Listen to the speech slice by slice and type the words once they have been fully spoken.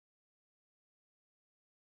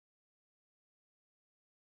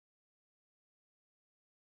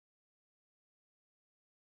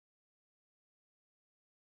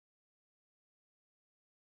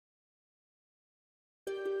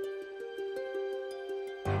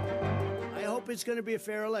it's going to be a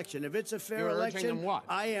fair election. If it's a fair election,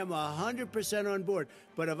 I am 100% on board.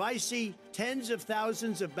 But if I see tens of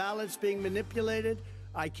thousands of ballots being manipulated,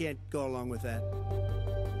 I can't go along with that.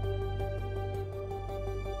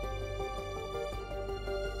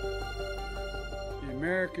 The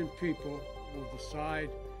American people will decide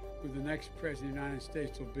who the next president of the United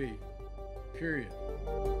States will be, period.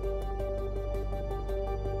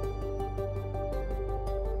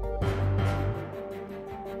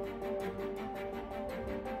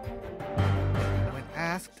 When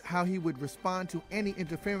asked how he would respond to any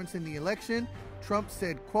interference in the election, Trump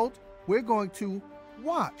said, quote, "We're going to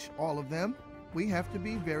watch all of them. We have to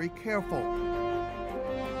be very careful."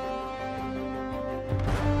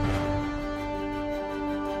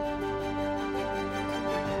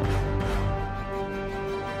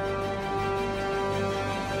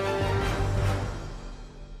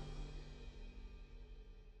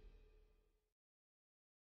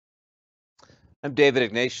 I'm David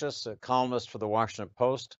Ignatius, a columnist for the Washington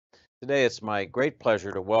Post. Today, it's my great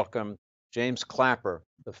pleasure to welcome James Clapper,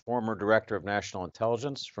 the former Director of National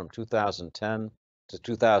Intelligence from 2010 to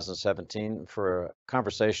 2017, for a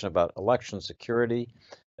conversation about election security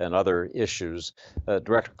and other issues.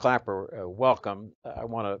 Director Clapper, welcome. I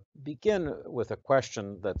want to begin with a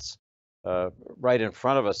question that's right in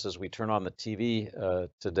front of us as we turn on the TV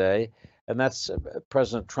today, and that's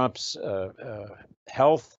President Trump's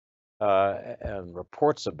health and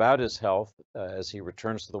reports about his health as he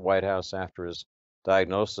returns to the White House after his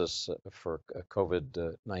diagnosis for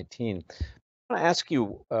COVID-19. I want to ask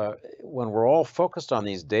you, when we're all focused on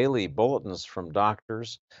these daily bulletins from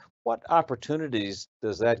doctors, what opportunities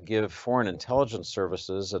does that give foreign intelligence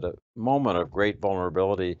services at a moment of great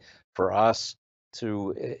vulnerability for us to,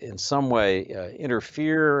 in some way,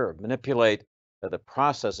 interfere or manipulate the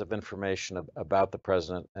process of information about the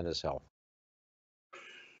president and his health?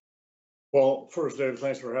 Well, first, Dave,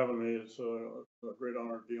 thanks for having me. It's a great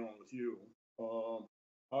honor to be on with you.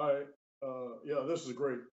 This is a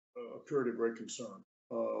great period of great concern,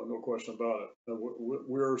 no question about it.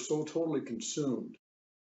 We're so totally consumed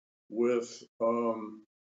with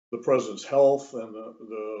the president's health and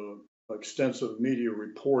the extensive media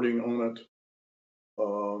reporting on it,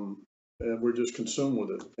 and we're just consumed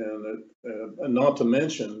with it. And not to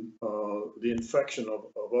mention the infection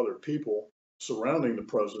of other people surrounding the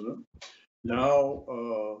president. Now,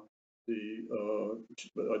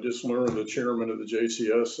 I just learned the chairman of the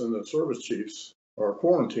JCS and the service chiefs are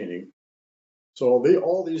quarantining. So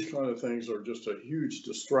all these kind of things are just a huge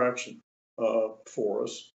distraction for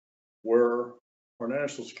us, where our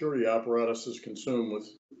national security apparatus is consumed with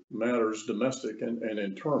matters domestic and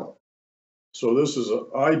internal. So this is an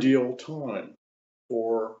ideal time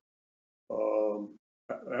for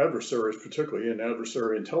adversaries, particularly in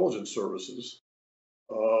adversary intelligence services,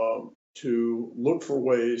 to look for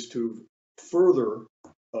ways to further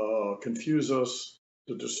confuse us,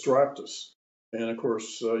 to distract us. And of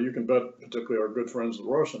course, you can bet, particularly our good friends the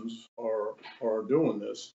Russians are doing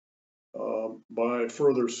this by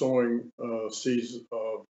further sowing seeds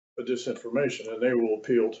of disinformation, and they will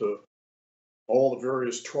appeal to all the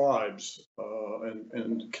various tribes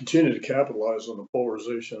and continue to capitalize on the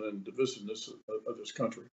polarization and divisiveness of this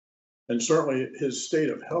country. And certainly his state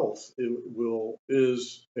of health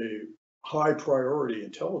is a high priority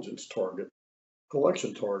intelligence target,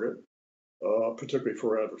 collection target, particularly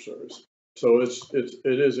for adversaries. So it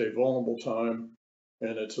is a vulnerable time,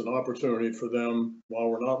 and it's an opportunity for them, while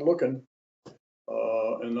we're not looking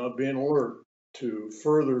and not being alert, to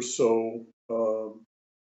further sow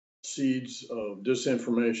seeds of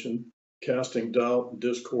disinformation, casting doubt,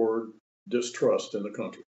 discord, distrust in the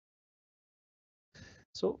country.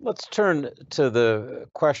 So let's turn to the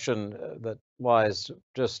question that lies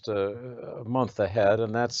just a month ahead,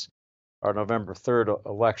 and that's our November 3rd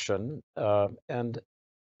election. And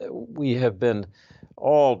we have been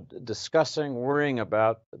all discussing, worrying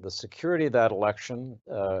about the security of that election,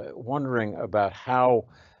 wondering about how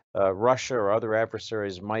Russia or other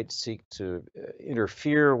adversaries might seek to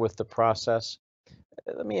interfere with the process.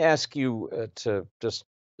 Let me ask you to just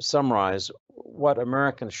summarize what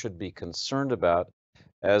Americans should be concerned about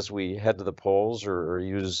as we head to the polls or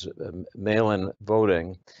use mail-in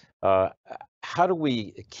voting. How do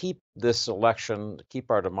we keep this election,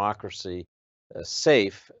 keep our democracy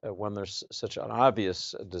safe when there's such an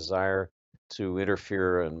obvious desire to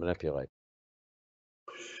interfere and manipulate?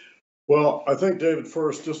 Well, I think, David,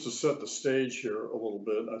 first, just to set the stage here a little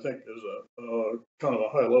bit, I think there's a kind of a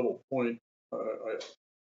high-level point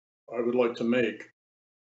I would like to make,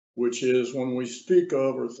 which is when we speak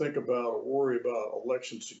of or think about or worry about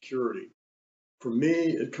election security, for me,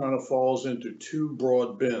 it kind of falls into two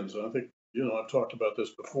broad bins. And I think you know, I've talked about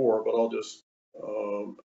this before, but I'll just,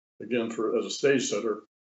 again, as a stage setter,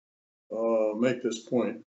 make this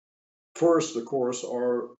point. First, of course,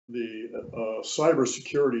 are the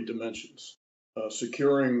cybersecurity dimensions,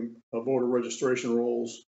 securing voter registration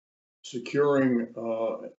rolls, securing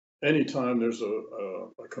anytime there's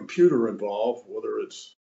a computer involved, whether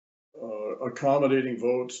it's accommodating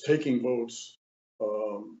votes, taking votes,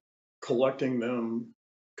 collecting them,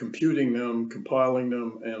 computing them, compiling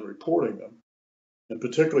them, and reporting them. And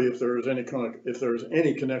particularly if there is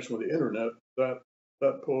any connection with the internet,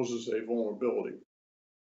 that poses a vulnerability.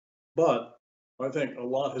 But I think a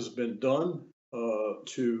lot has been done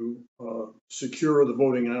to secure the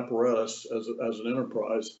voting apparatus as an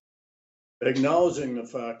enterprise, acknowledging the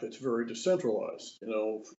fact it's very decentralized. You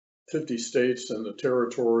know, 50 states and the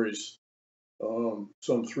territories,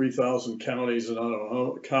 some 3,000 counties, and I don't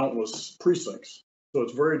know, countless precincts. So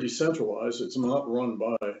it's very decentralized. It's not run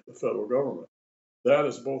by the federal government. That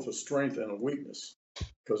is both a strength and a weakness,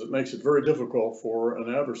 because it makes it very difficult for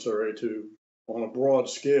an adversary to, on a broad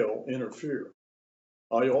scale, interfere.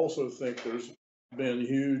 I also think there's been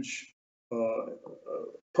huge,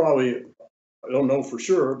 probably, I don't know for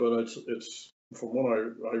sure, but it's from what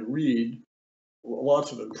I read,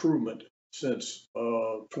 lots of improvement since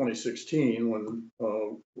 2016, when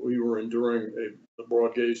we were enduring a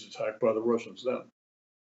broad gauge attack by the Russians then.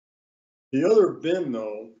 The other bin,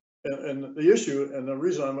 though, and the issue, and the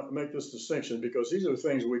reason I make this distinction, because these are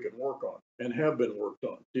things we can work on and have been worked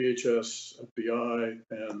on. DHS, FBI,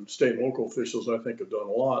 and state and local officials, I think, have done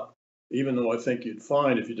a lot, even though I think you'd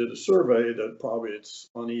find, if you did a survey, that probably it's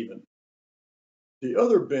uneven. The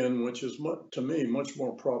other bin, which is, to me, much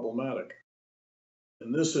more problematic,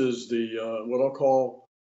 and this is the what I'll call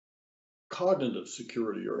cognitive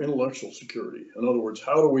security or intellectual security. In other words,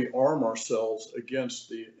 how do we arm ourselves against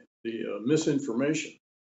the misinformation,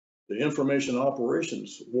 the information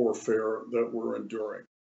operations warfare that we're enduring?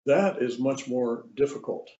 That is much more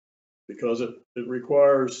difficult, because it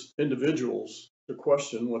requires individuals to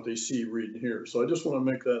question what they see, read, and hear. So I just want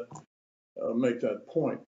to make that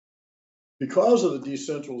point. Because of the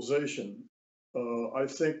decentralization, I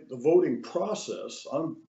think the voting process,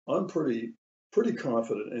 I'm pretty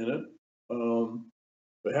confident in it.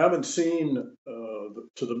 They haven't seen,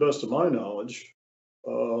 to the best of my knowledge,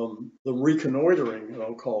 the reconnoitering,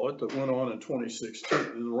 I'll call it, that went on in 2016,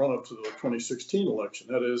 in the run-up to the 2016 election.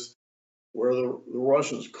 That is, where the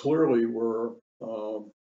Russians clearly were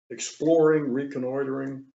exploring,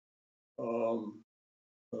 reconnoitering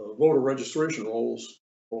voter registration rolls,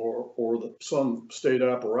 or some state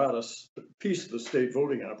apparatus, piece of the state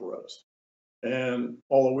voting apparatus. And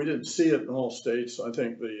although we didn't see it in all states, I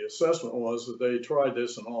think the assessment was that they tried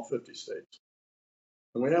this in all 50 states.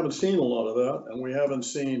 And we haven't seen a lot of that, and we haven't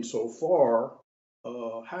seen so far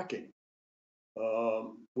hacking,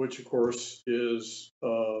 which of course is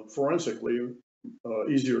forensically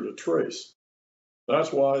easier to trace.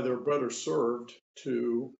 That's why they're better served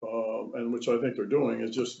to, and which I think they're doing,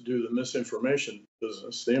 is just do the misinformation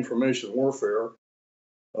business, the information warfare,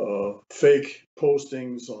 fake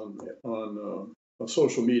postings on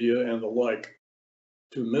social media and the like,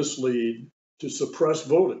 to mislead, to suppress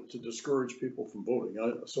voting, to discourage people from voting.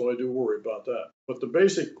 So I do worry about that. But the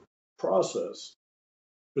basic process,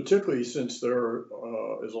 particularly since there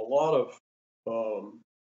is a lot of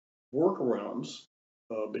workarounds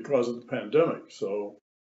because of the pandemic. So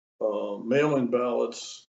mail-in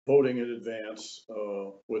ballots, voting in advance,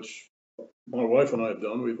 which my wife and I have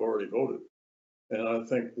done, we've already voted. And I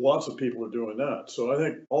think lots of people are doing that. So I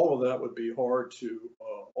think all of that would be hard to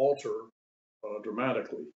alter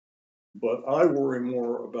dramatically. But I worry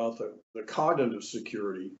more about the cognitive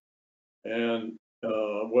security and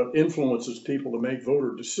what influences people to make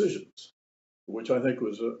voter decisions, which I think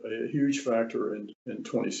was a huge factor in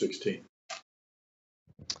 2016.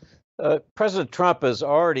 President Trump has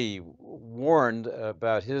already warned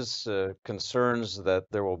about his concerns that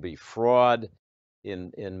there will be fraud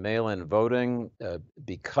in mail-in voting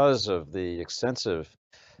because of the extensive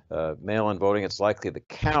mail-in voting. It's likely the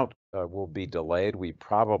count will be delayed. We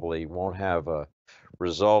probably won't have a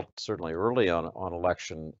result, certainly early on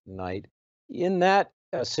election night. In that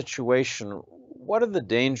situation, what are the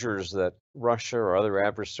dangers that Russia or other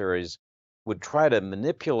adversaries would try to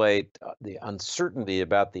manipulate the uncertainty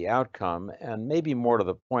about the outcome? And maybe more to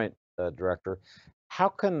the point, Director, how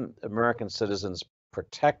can American citizens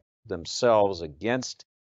protect themselves against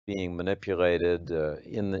being manipulated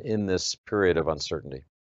in this period of uncertainty?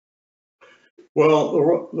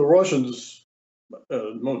 Well, the Russians,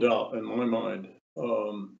 no doubt in my mind,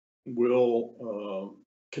 will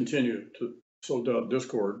continue to sow doubt,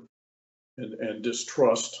 discord, and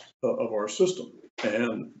distrust of our system.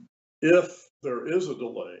 And if there is a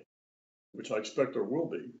delay, which I expect there will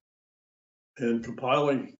be, in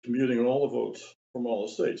compiling, commuting all the votes from all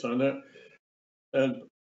the states, and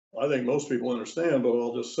I think most people understand, but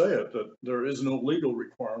I'll just say it, that there is no legal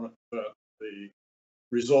requirement that the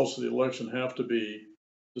results of the election have to be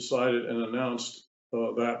decided and announced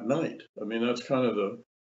that night. I mean, that's kind of the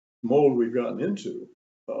mode we've gotten into.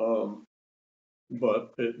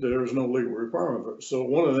 But there's no legal requirement for it. So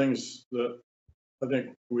one of the things that I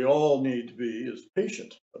think we all need to be is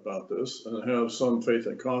patient about this and have some faith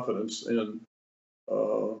and confidence in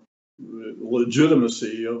the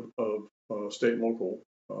legitimacy of state and local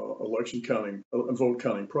election counting and vote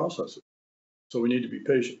counting processes. So we need to be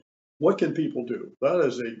patient. What can people do? That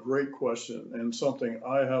is a great question and something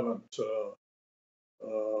I haven't,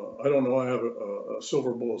 I don't know I have a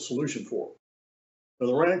silver bullet solution for. Now,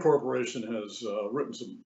 the Rand Corporation has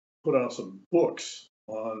put out some books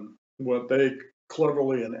on what they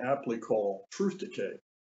cleverly and aptly call truth decay,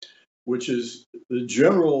 which is the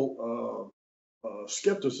general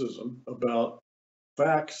skepticism about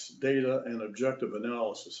facts, data, and objective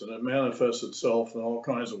analysis, and it manifests itself in all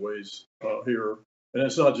kinds of ways here. And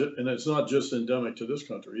it's not just endemic to this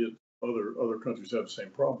country. Other countries have the same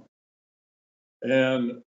problem.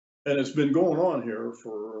 And it's been going on here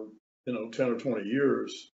for 10 or 20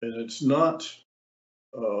 years, and it's not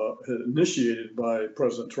initiated by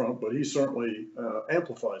President Trump, but he certainly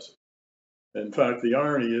amplifies it. In fact, the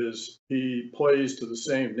irony is he plays to the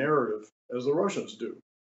same narrative as the Russians do,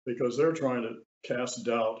 because they're trying to cast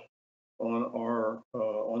doubt on our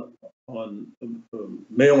on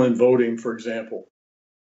mail-in voting, for example.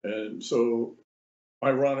 And so,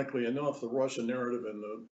 ironically enough, the Russian narrative and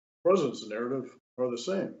the president's narrative are the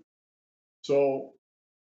same. So,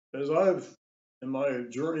 as in my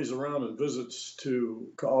journeys around and visits to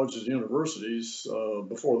colleges and universities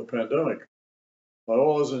before the pandemic, I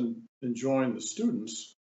always enjoined the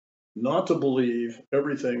students not to believe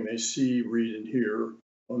everything they see, read, and hear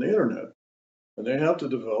on the internet. And they have to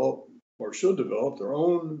develop, or should develop, their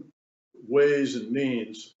own ways and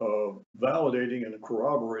means of validating and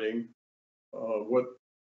corroborating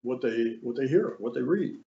what they hear, what they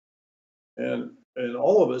read. And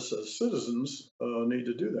all of us as citizens need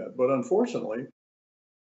to do that. But unfortunately,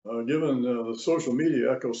 given the social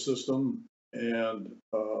media ecosystem and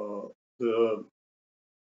the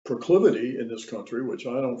proclivity in this country, which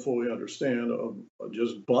I don't fully understand, of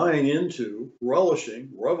just buying into,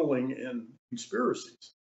 reveling in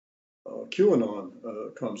conspiracies. QAnon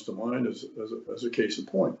comes to mind as a case in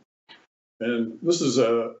point. And this is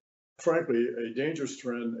frankly a dangerous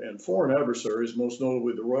trend, and foreign adversaries, most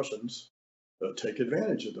notably the Russians, take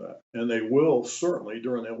advantage of that. And they will certainly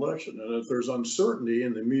during the election. And if there's uncertainty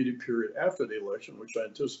in the immediate period after the election, which I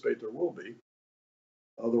anticipate there will be,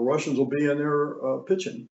 the Russians will be in there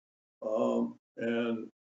pitching and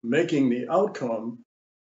making the outcome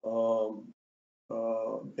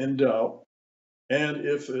in doubt. And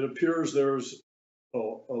if it appears there's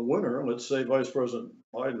a winner, let's say Vice President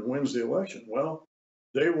Biden wins the election, well,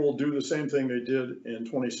 they will do the same thing they did in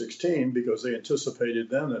 2016 because they anticipated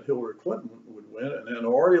then that Hillary Clinton would win and had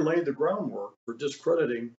already laid the groundwork for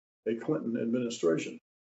discrediting a Clinton administration.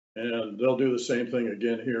 And they'll do the same thing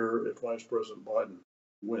again here if Vice President Biden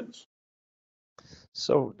wins.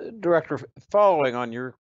 So, Director, following on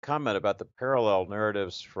your comment about the parallel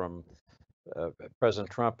narratives from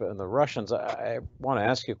President Trump and the Russians, I want to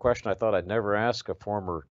ask you a question I thought I'd never ask a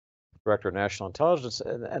former Director of National Intelligence,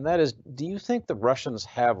 and that is, do you think the Russians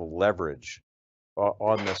have leverage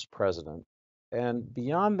on this president? And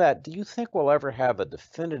beyond that, do you think we'll ever have a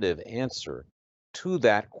definitive answer to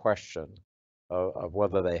that question of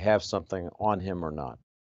whether they have something on him or not?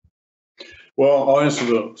 Well, I'll answer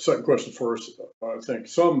the second question first. I think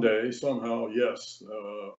someday, somehow, yes,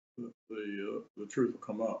 the truth will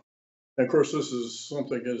come out. And of course, this is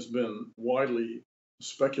something that has been widely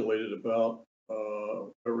speculated about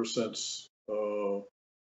ever since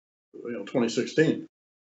 2016.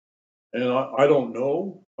 And I don't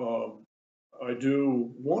know. I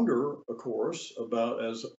do wonder, of course, about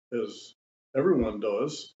as everyone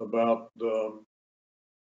does, about the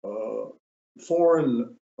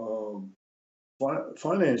foreign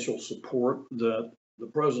financial support that the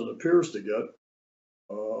president appears to get,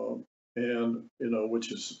 and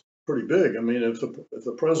which is pretty big. I mean, if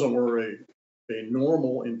the president were a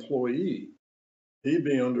normal employee, he'd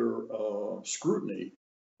be under scrutiny,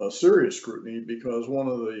 serious scrutiny, because one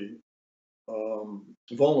of the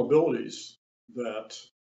vulnerabilities that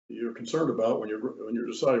you're concerned about when you're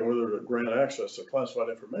deciding whether to grant access to classified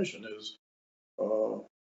information is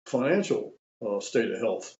financial state of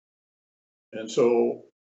health. And so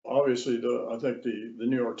obviously, I think the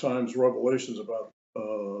New York Times revelations about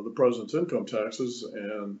the president's income taxes,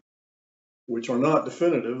 and which are not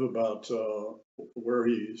definitive about where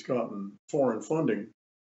he's gotten foreign funding,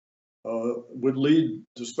 would lead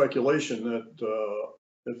to speculation that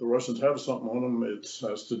if the Russians have something on them, it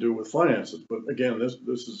has to do with finances. But again, this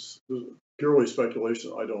is purely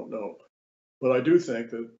speculation. I don't know. But I do think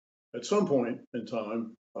that at some point in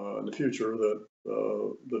time in the future, that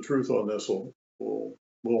the truth on this will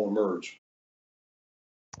emerge.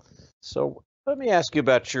 So let me ask you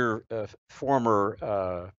about your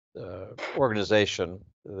former organization,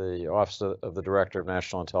 the Office of the Director of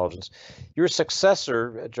National Intelligence. Your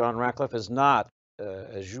successor, John Ratcliffe, is not,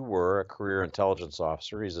 as you were, a career intelligence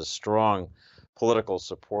officer. He's a strong political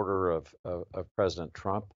supporter of President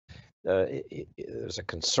Trump. There's a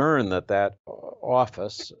concern that that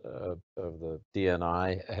office of the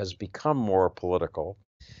DNI has become more political.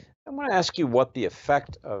 I want to ask you what the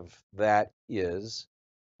effect of that is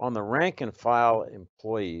on the rank and file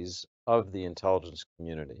employees of the intelligence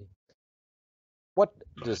community. What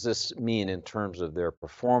does this mean in terms of their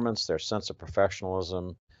performance, their sense of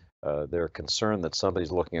professionalism, their concern that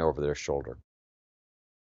somebody's looking over their shoulder?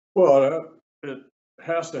 Well, it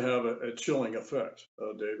has to have a chilling effect,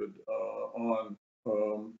 David, on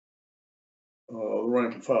the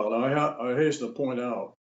rank and file. Now, I hasten to point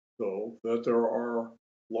out, though, that there are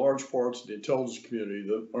large parts of the intelligence community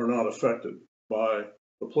that are not affected by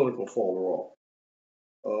the political falderall.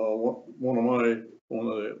 One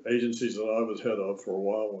of the agencies that I was head of for a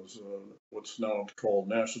while was what's now called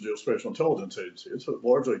National Geospatial Intelligence Agency. It's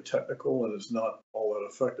largely technical and is not all that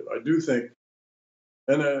effective. I do think,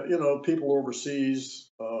 and people overseas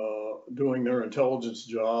doing their intelligence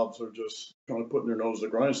jobs are just kind of putting their nose to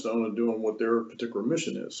the grindstone and doing what their particular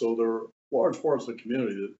mission is. So there are large parts of the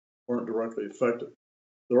community that aren't directly affected.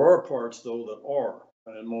 There are parts, though, that are,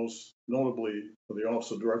 and most notably the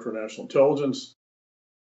Office of Director of National Intelligence,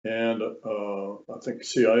 and I think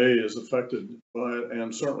CIA is affected by it,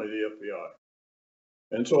 and certainly the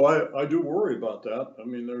FBI. And so I do worry about that. I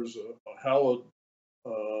mean, there's a hallowed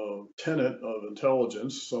tenet of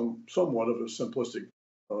intelligence, somewhat of a simplistic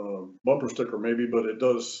bumper sticker maybe, but it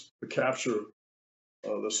does capture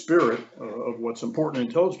the spirit of what's important in the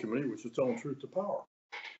intelligence community, which is telling truth to power.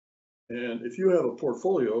 And if you have a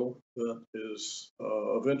portfolio that is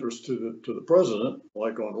of interest to the president,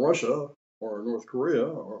 like on Russia or North Korea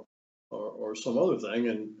or some other thing,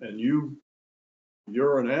 and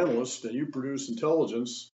you're an analyst and you produce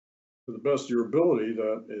intelligence to the best of your ability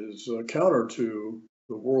that is counter to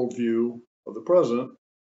the worldview of the president,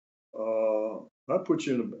 that puts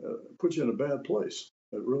you in a bad place.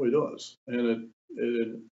 It really does, and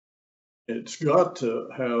it's got to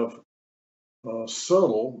have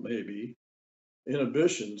subtle, maybe,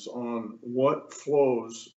 inhibitions on what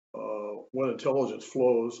intelligence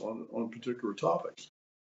flows on particular topics.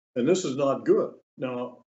 And this is not good.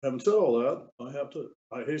 Now, having said all that,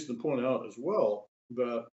 I hasten to point out as well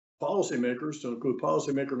that policymakers, to include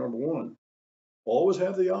policymaker number one, always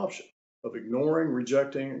have the option of ignoring,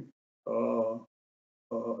 rejecting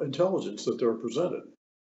intelligence that they're presented.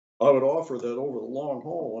 I would offer that over the long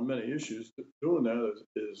haul on many issues, doing that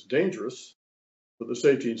is dangerous for the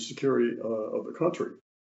safety and security of the country.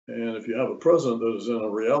 And if you have a president that is in a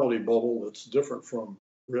reality bubble that's different from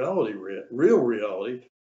reality, real reality,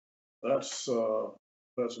 that's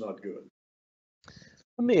not good.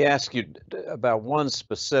 Let me ask you about one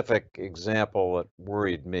specific example that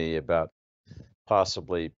worried me about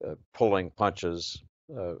possibly pulling punches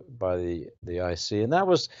by the IC, and that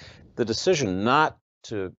was the decision not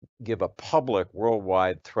to give a public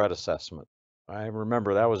worldwide threat assessment. I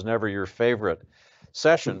remember that was never your favorite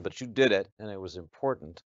session, but you did it, and it was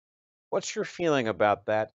important. What's your feeling about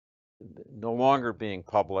that no longer being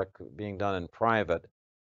public, being done in private,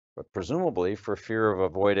 but presumably for fear of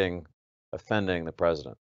avoiding offending the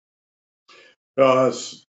president?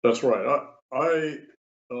 That's right. I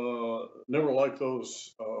never liked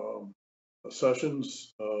those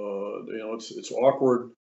sessions. It's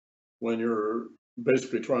awkward when you're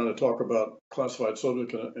basically trying to talk about classified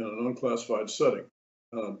subject in an unclassified setting.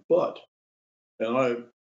 And I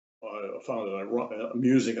found it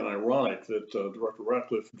amusing and ironic that Director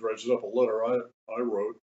Ratcliffe dredged up a letter I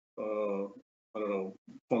wrote, I don't know,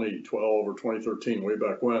 2012 or 2013, way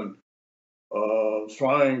back when,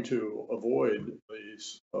 trying to avoid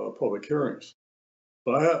these public hearings.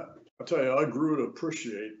 But I tell you, I grew to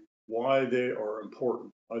appreciate why they are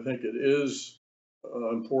important. I think it is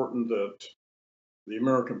important that the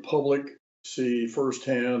American public see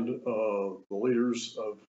firsthand the leaders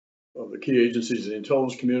of the key agencies of the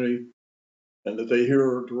intelligence community, and that they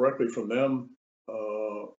hear directly from them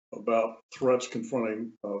about threats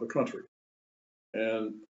confronting the country.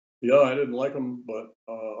 And yeah, I didn't like them, but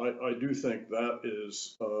I do think that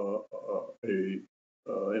is a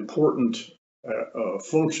important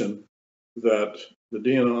function that the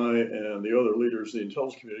DNI and the other leaders of the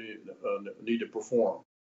intelligence community need to perform.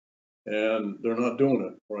 And they're not doing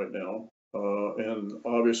it right now. And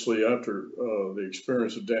obviously, after the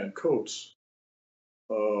experience of Dan Coates,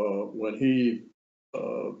 when he,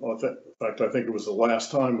 in fact, I think it was the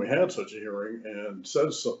last time we had such a hearing, and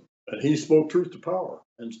said something, and he spoke truth to power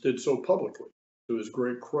and did so publicly to his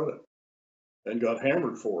great credit, and got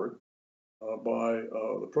hammered for it by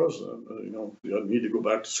the president. You need to go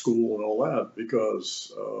back to school and all that,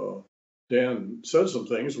 because Dan said some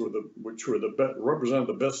things which represented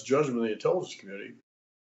the best judgment of the intelligence community,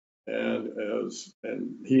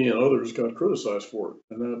 and he and others got criticized for it,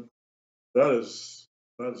 and that is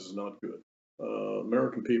not good.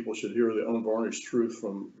 American people should hear the unvarnished truth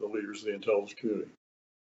from the leaders of the intelligence community.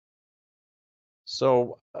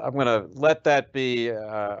 So I'm going to let that be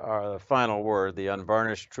our final word, the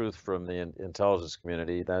unvarnished truth from the intelligence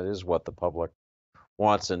community. That is what the public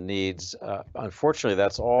wants and needs. Unfortunately,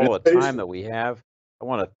 that's all the time that we have. I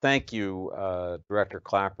want to thank you, Director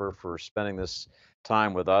Clapper, for spending this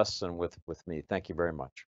time with us and with me. Thank you very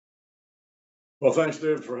much. Well, thanks,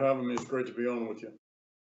 David, for having me. It's great to be on with you.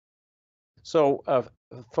 So,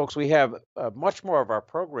 folks, we have much more of our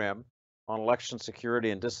program on election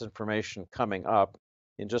security and disinformation coming up.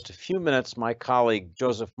 In just a few minutes, my colleague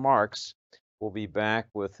Joseph Marks will be back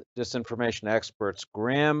with disinformation experts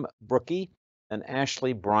Graham Brookie and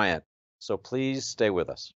Ashley Bryant. So please stay with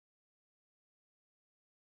us.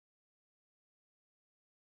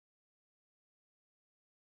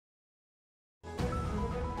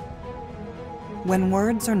 When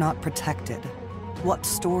words are not protected, what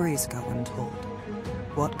stories go untold?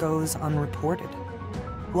 What goes unreported?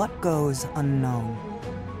 What goes unknown?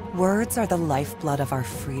 Words are the lifeblood of our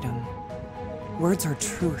freedom. Words are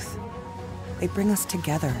truth. They bring us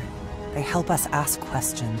together. They help us ask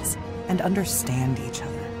questions and understand each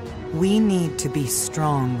other. We need to be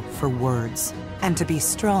strong for words. And to be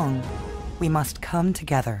strong, we must come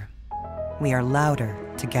together. We are louder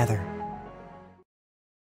together.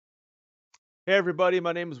 Hey everybody,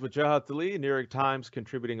 my name is Wajahat Ali, New York Times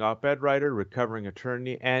contributing op-ed writer, recovering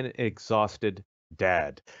attorney, and exhausted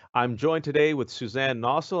dad. I'm joined today with Suzanne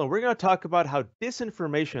Nossel, and we're going to talk about how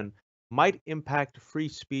disinformation might impact free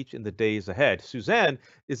speech in the days ahead. Suzanne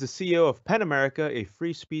is the CEO of PEN America, a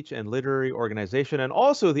free speech and literary organization, and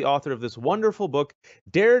also the author of this wonderful book,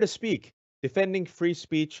 Dare to Speak, Defending Free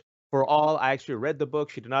Speech for All. I actually read the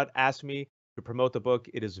book. She did not ask me to promote the book.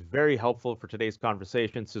 It is very helpful for today's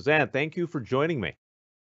conversation. Suzanne, thank you for joining me.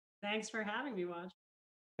 Thanks for having me, Waj.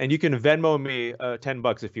 And you can Venmo me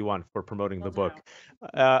 $10 if you want for promoting the book.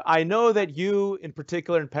 I know that you, in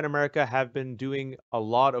particular, in PEN America, have been doing a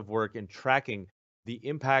lot of work in tracking the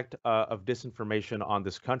impact of disinformation on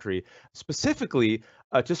this country. Specifically,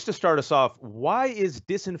 just to start us off, why is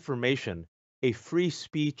disinformation a free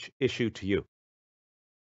speech issue to you?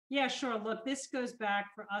 Yeah, sure. Look, this goes back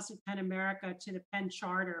for us at PEN America to the PEN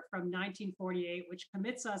Charter from 1948, which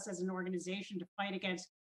commits us as an organization to fight against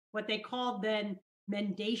what they called then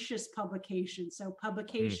mendacious publication. So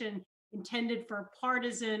publication intended for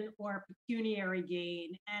partisan or pecuniary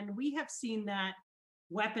gain. And we have seen that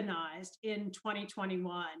weaponized in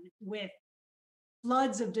 2021 with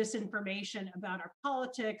floods of disinformation about our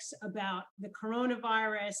politics, about the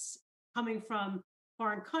coronavirus, coming from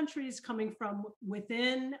foreign countries, coming from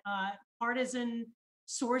within partisan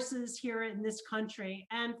sources here in this country.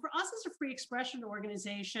 And for us as a free expression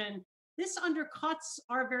organization, this undercuts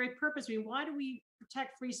our very purpose. I mean, why do we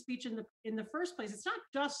protect free speech in the first place? It's not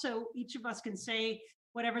just so each of us can say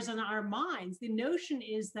whatever's on our minds. The notion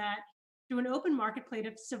is that through an open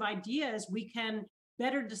marketplace of ideas, we can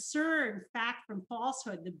better discern fact from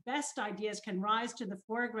falsehood. The best ideas can rise to the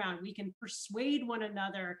foreground. We can persuade one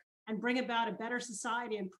another and bring about a better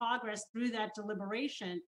society and progress through that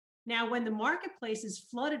deliberation. Now, when the marketplace is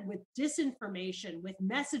flooded with disinformation, with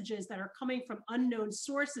messages that are coming from unknown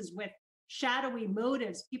sources, with shadowy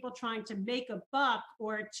motives, people trying to make a buck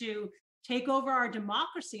or to take over our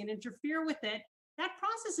democracy and interfere with it, that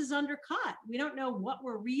process is undercut. We don't know what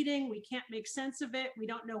we're reading. We can't make sense of it. We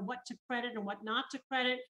don't know what to credit and what not to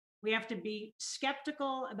credit. We have to be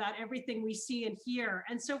skeptical about everything we see and hear.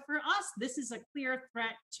 And so for us, this is a clear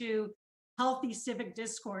threat to healthy civic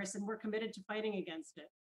discourse, and we're committed to fighting against it.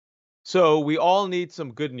 So we all need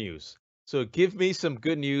some good news. So give me some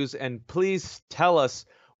good news, and please tell us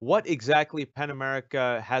what exactly PEN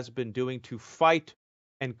America has been doing to fight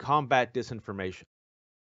and combat disinformation?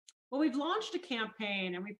 Well, we've launched a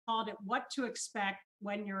campaign and we've called it What to Expect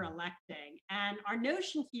When You're Electing. And our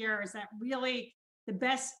notion here is that really the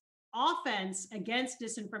best offense against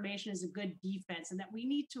disinformation is a good defense, and that we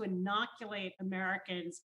need to inoculate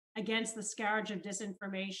Americans against the scourge of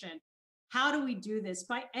disinformation. How do we do this?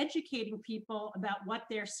 By educating people about what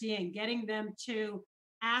they're seeing, getting them to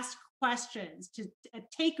ask questions, to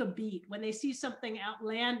take a beat when they see something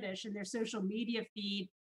outlandish in their social media feed,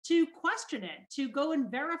 to question it, to go and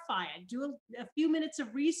verify it, do a few minutes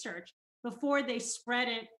of research before they spread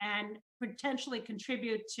it and potentially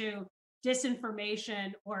contribute to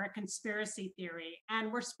disinformation or a conspiracy theory.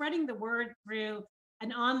 And we're spreading the word through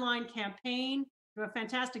an online campaign, through a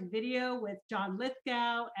fantastic video with John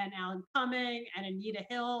Lithgow and Alan Cumming and Anita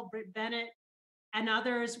Hill, Britt Bennett, and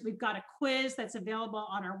others. We've got a quiz that's available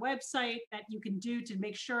on our website that you can do to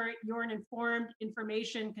make sure you're an informed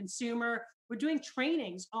information consumer. We're doing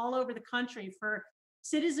trainings all over the country for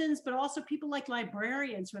citizens, but also people like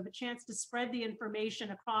librarians who have a chance to spread the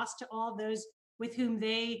information across to all those with whom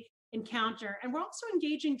they encounter. And we're also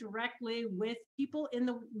engaging directly with people in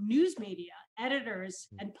the news media, editors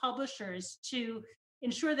and publishers, to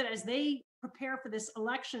ensure that as they prepare for this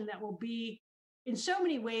election that will be in so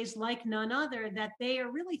many ways like none other, that they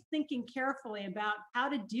are really thinking carefully about how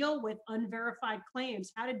to deal with unverified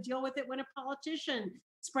claims, how to deal with it when a politician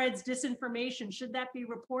spreads disinformation. Should that be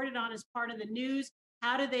reported on as part of the news?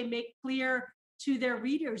 How do they make clear to their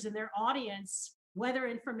readers and their audience whether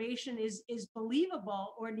information is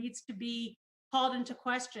believable or needs to be called into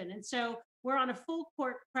question? And so we're on a full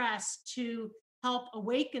court press to help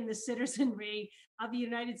awaken the citizenry of the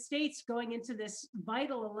United States going into this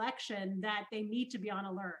vital election, that they need to be on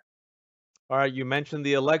alert. All right, you mentioned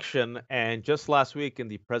the election, and just last week in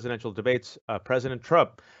the presidential debates, President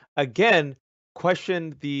Trump again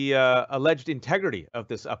questioned the alleged integrity of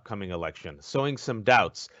this upcoming election, sowing some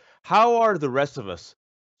doubts. How are the rest of us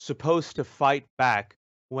supposed to fight back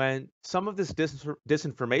when some of this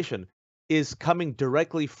disinformation is coming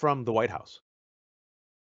directly from the White House?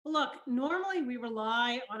 Look, normally we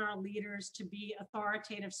rely on our leaders to be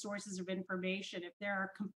authoritative sources of information. If there are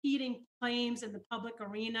competing claims in the public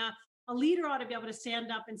arena, a leader ought to be able to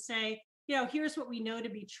stand up and say, here's what we know to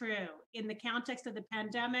be true. In the context of the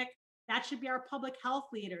pandemic, that should be our public health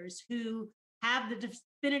leaders who have the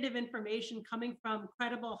definitive information coming from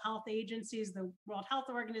credible health agencies, the World Health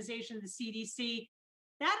Organization, the CDC.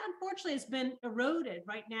 That unfortunately has been eroded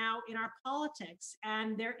right now in our politics.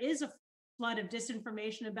 And there is a flood of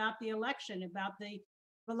disinformation about the election, about the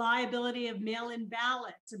reliability of mail-in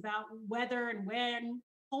ballots, about whether and when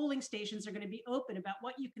polling stations are going to be open, about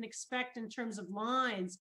what you can expect in terms of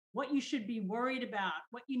lines, what you should be worried about,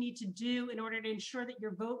 what you need to do in order to ensure that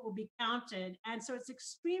your vote will be counted. And so it's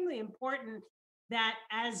extremely important that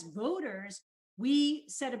as voters, we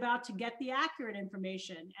set about to get the accurate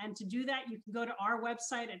information. And to do that, you can go to our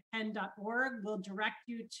website at penn.org. We'll direct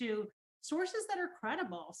you to sources that are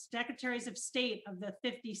credible, secretaries of state of the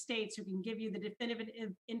 50 states who can give you the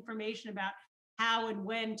definitive information about how and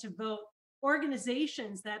when to vote,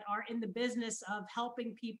 organizations that are in the business of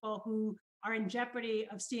helping people who are in jeopardy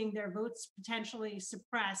of seeing their votes potentially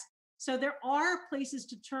suppressed. So there are places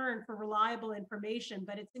to turn for reliable information,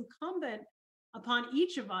 but it's incumbent upon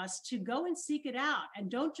each of us to go and seek it out, and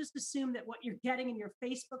don't just assume that what you're getting in your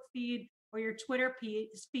Facebook feed or your Twitter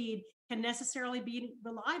feed can necessarily be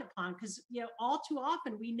relied upon, because all too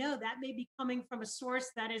often we know that may be coming from a source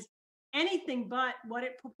that is anything but what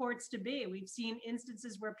it purports to be. We've seen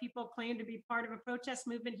instances where people claim to be part of a protest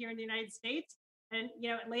movement here in the United States, and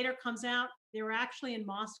it later comes out they were actually in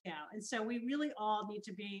Moscow. And so we really all need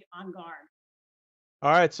to be on guard.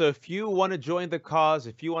 All right, so if you want to join the cause,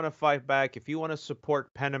 if you want to fight back, if you want to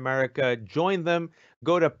support PEN America, join them.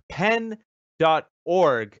 Go to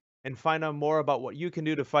penn.org and find out more about what you can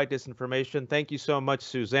do to fight disinformation. Thank you so much,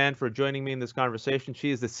 Suzanne, for joining me in this conversation.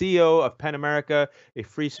 She is the CEO of PEN America, a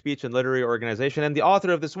free speech and literary organization, and the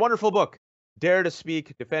author of this wonderful book, Dare to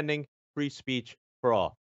Speak, Defending Free Speech for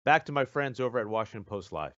All. Back to my friends over at Washington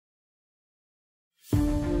Post Live.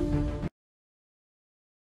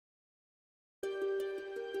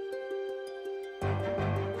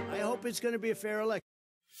 I hope it's going to be a fair election.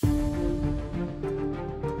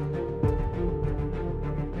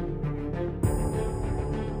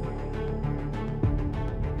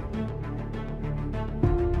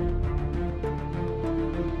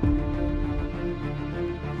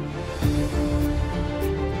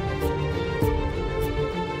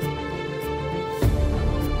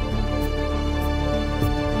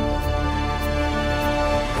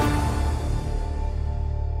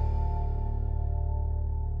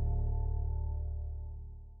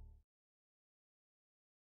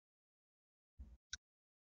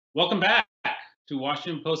 Welcome back to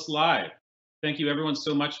Washington Post Live. Thank you everyone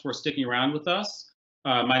so much for sticking around with us.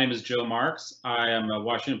 My name is Joe Marks. I am a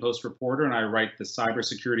Washington Post reporter and I write the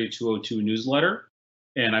Cybersecurity 202 newsletter.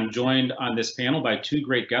 And I'm joined on this panel by two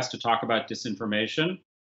great guests to talk about disinformation.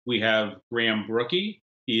 We have Graham Brookie.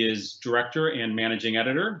 He is director and managing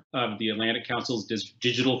editor of the Atlantic Council's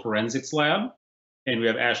Digital Forensics Lab. And we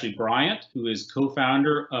have Ashley Bryant, who is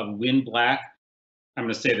co-founder of Win Black. I'm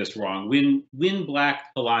going to say this wrong. Win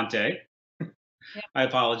Black Palante. Yeah. I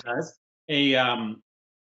apologize.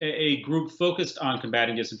 A group focused on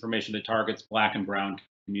combating disinformation that targets Black and Brown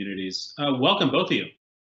communities. Welcome, both of you.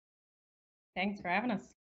 Thanks for having us.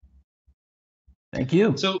 Thank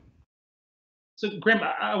you. So Graham,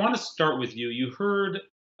 I want to start with you. You heard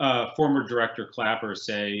former Director Clapper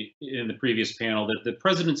say in the previous panel that the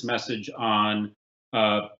president's message on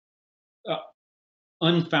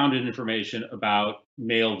unfounded information about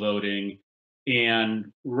mail voting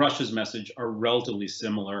and Russia's message are relatively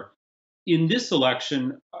similar. In this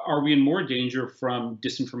election, are we in more danger from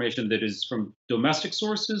disinformation that is from domestic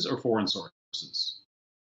sources or foreign sources?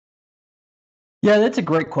 Yeah, that's a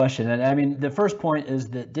great question. And I mean, the first point is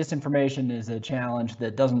that disinformation is a challenge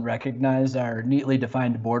that doesn't recognize our neatly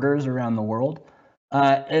defined borders around the world.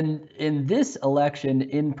 And in this election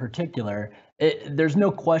in particular, there's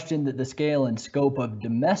no question that the scale and scope of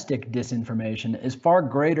domestic disinformation is far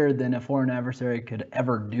greater than a foreign adversary could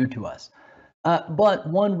ever do to us. But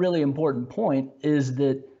one really important point is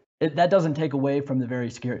that that doesn't take away from the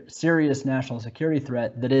very serious national security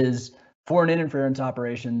threat that is foreign interference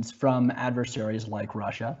operations from adversaries like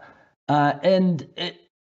Russia.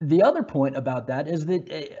 The other point about that is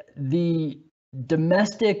that the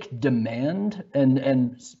domestic demand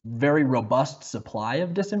and very robust supply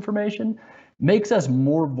of disinformation makes us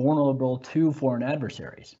more vulnerable to foreign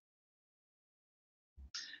adversaries.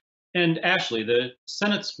 And Ashley, the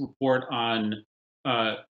Senate's report on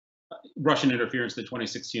Russian interference in the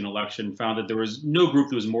 2016 election found that there was no group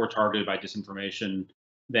that was more targeted by disinformation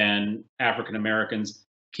than African Americans.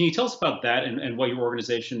 Can you tell us about that and what your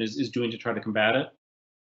organization is doing to try to combat it?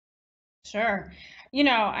 Sure. You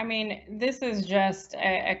know, I mean, this is just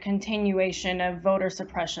a continuation of voter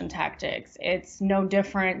suppression tactics. It's no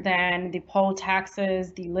different than the poll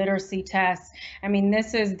taxes, the literacy tests. I mean,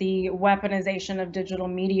 this is the weaponization of digital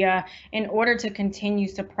media in order to continue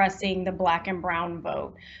suppressing the Black and Brown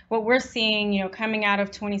vote. What we're seeing, you know, coming out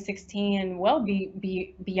of 2016 and well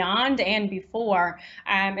beyond and before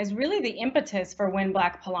is really the impetus for Win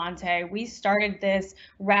Black Palante. We started this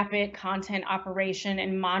rapid content operation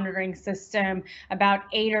and monitoring system about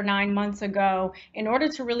 8 or 9 months ago in order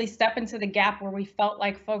to really step into the gap where we felt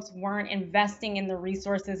like folks weren't investing in the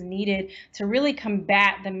resources needed to really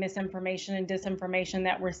combat the misinformation and disinformation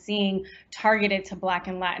that we're seeing targeted to Black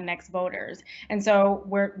and Latinx voters. And so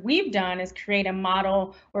what we've done is create a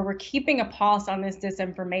model where we're keeping a pulse on this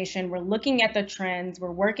disinformation. We're looking at the trends,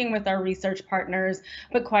 we're working with our research partners,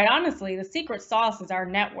 but quite honestly, the secret sauce is our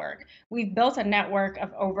network. We've built a network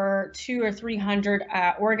of over 200 or 300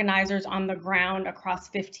 organizers on the ground across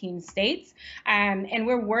 15 states. And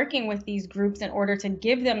we're working with these groups in order to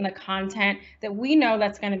give them the content that we know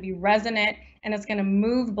that's going to be resonant and it's going to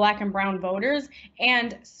move Black and Brown voters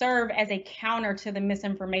and serve as a counter to the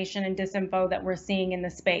misinformation and disinfo that we're seeing in the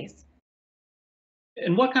space.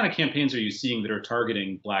 And what kind of campaigns are you seeing that are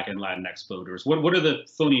targeting Black and Latinx voters? What are the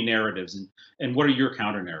phony narratives and what are your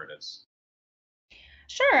counter narratives?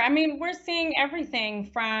 Sure. I mean, we're seeing everything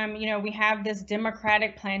from, you know, we have this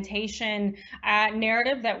Democratic plantation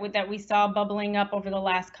narrative that we saw bubbling up over the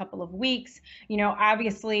last couple of weeks. You know,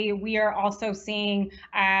 obviously, we are also seeing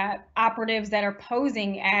operatives that are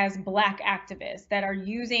posing as Black activists that are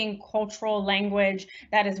using cultural language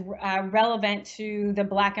that is relevant to the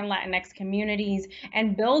Black and Latinx communities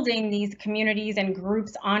and building these communities and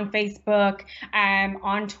groups on Facebook,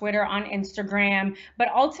 on Twitter, on Instagram, but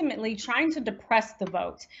ultimately trying to depress the vote.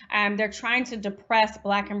 They're trying to depress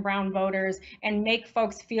Black and Brown voters and make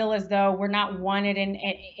folks feel as though we're not wanted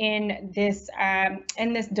in this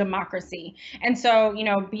democracy. And so, you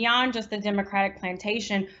know, beyond just the Democratic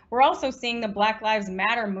plantation, we're also seeing the Black Lives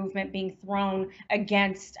Matter movement being thrown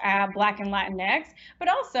against Black and Latinx, but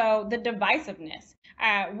also the divisiveness.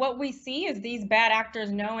 What we see is these bad actors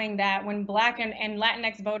knowing that when Black and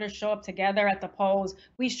Latinx voters show up together at the polls,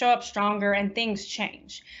 we show up stronger and things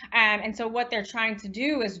change. And so what they're trying to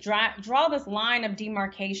do is draw this line of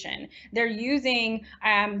demarcation. They're using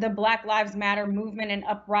the Black Lives Matter movement and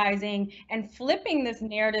uprising and flipping this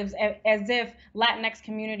narrative as if Latinx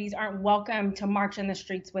communities aren't welcome to march in the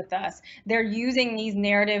streets with us. They're using these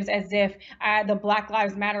narratives as if the Black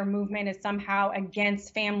Lives Matter movement is somehow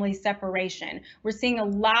against family separation. We're seeing a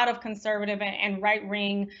lot of conservative and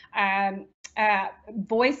right-wing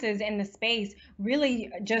voices in the space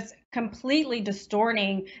really just completely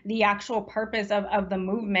distorting the actual purpose of the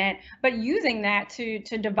movement, but using that to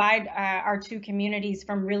divide our two communities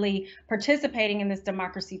from really participating in this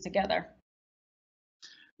democracy together.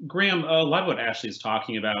 Graham, a lot of what Ashley is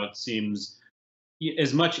talking about seems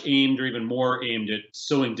as much aimed or even more aimed at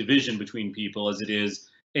sowing division between people as it is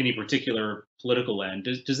any particular political end.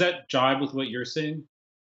 Does that jibe with what you're saying?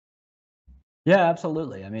 Yeah,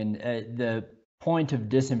 absolutely. I mean, the point of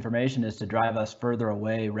disinformation is to drive us further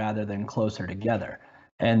away rather than closer together.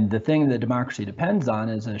 And the thing that democracy depends on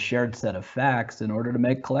is a shared set of facts in order to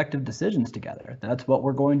make collective decisions together. That's what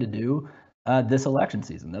we're going to do this election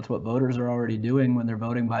season. That's what voters are already doing when they're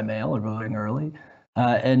voting by mail or voting early.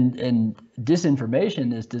 And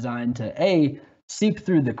disinformation is designed to, seep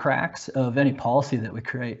through the cracks of any policy that we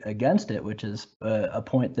create against it, which is a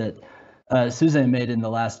point that Suzanne made in the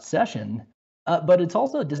last session. But it's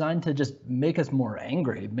also designed to just make us more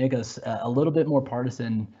angry, make us a little bit more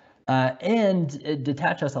partisan, and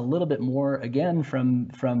detach us a little bit more, again,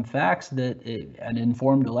 from facts that an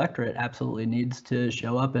informed electorate absolutely needs to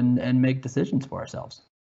show up and make decisions for ourselves.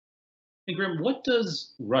 Hey, Graham, what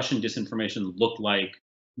does Russian disinformation look like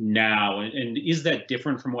now? And is that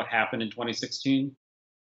different from what happened in 2016?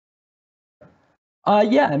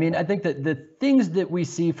 Yeah, I mean, I think that the things that we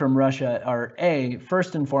see from Russia are,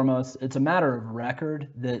 first and foremost, it's a matter of record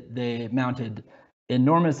that they mounted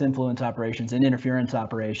enormous influence operations and interference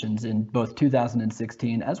operations in both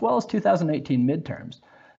 2016 as well as 2018 midterms.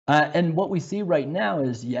 And what we see right now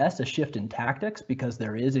is, yes, a shift in tactics because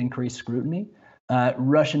there is increased scrutiny.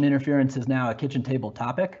 Russian interference is now a kitchen table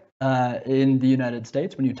topic in the United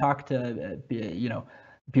States. When you talk to,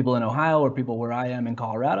 people in Ohio or people where I am in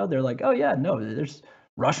Colorado, they're like, oh yeah, no, there's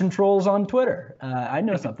Russian trolls on Twitter. I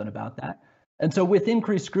know something about that. And so with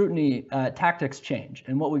increased scrutiny, tactics change.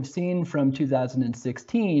 And what we've seen from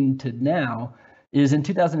 2016 to now is in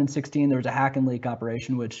 2016, there was a hack and leak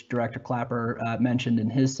operation, which Director Clapper mentioned in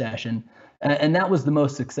his session. And that was the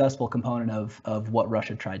most successful component of what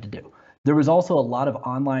Russia tried to do. There was also a lot of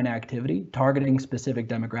online activity targeting specific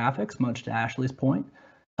demographics, much to Ashley's point.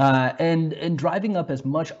 And driving up as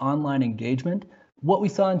much online engagement. What we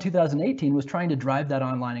saw in 2018 was trying to drive that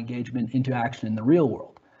online engagement into action in the real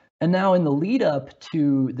world. And now in the lead up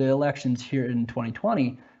to the elections here in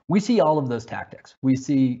 2020, we see all of those tactics. We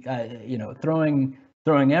see, throwing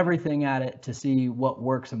everything at it to see what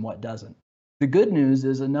works and what doesn't. The good news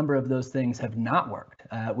is a number of those things have not worked.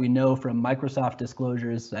 We know from Microsoft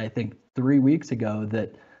disclosures, I think 3 weeks ago,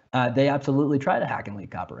 that they absolutely tried a hack and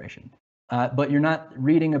leak operation. But you're not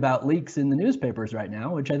reading about leaks in the newspapers right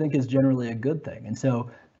now, which I think is generally a good thing. And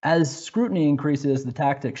so as scrutiny increases, the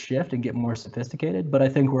tactics shift and get more sophisticated, but I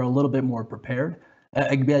think we're a little bit more prepared.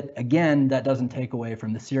 Again, that doesn't take away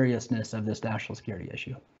from the seriousness of this national security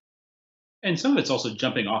issue. And some of it's also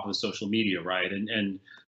jumping off of social media, right? And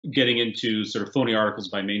getting into sort of phony articles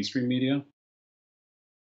by mainstream media.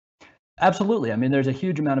 Absolutely. I mean, there's a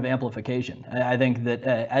huge amount of amplification. I think that,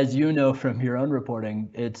 as you know from your own reporting,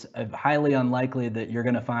 it's highly unlikely that you're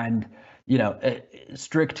going to find,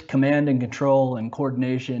 strict command and control and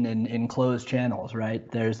coordination in closed channels, right?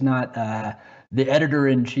 There's not the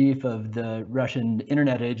editor-in-chief of the Russian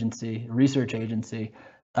Internet Agency, research agency,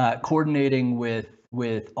 coordinating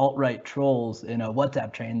with alt-right trolls in a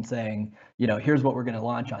WhatsApp chain saying, here's what we're going to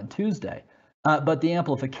launch on Tuesday. But the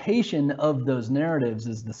amplification of those narratives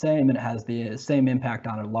is the same, and it has the same impact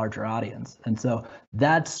on a larger audience. And so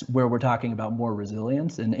that's where we're talking about more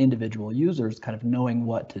resilience and individual users kind of knowing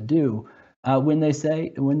what to do when they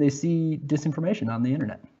see disinformation on the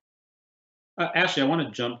internet. Ashley, I want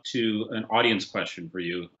to jump to an audience question for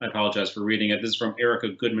you. I apologize for reading it. This is from Erica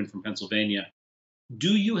Goodman from Pennsylvania.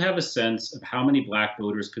 Do you have a sense of how many Black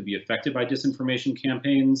voters could be affected by disinformation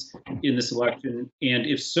campaigns in this election? And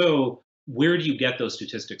if so, where do you get those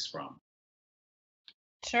statistics from?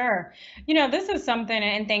 Sure. This is something,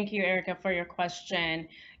 and thank you, Erica, for your question.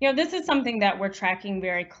 This is something that we're tracking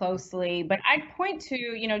very closely, but I'd point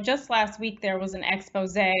to, just last week, there was an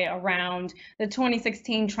expose around the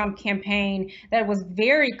 2016 Trump campaign that was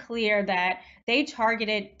very clear that they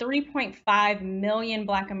targeted 3.5 million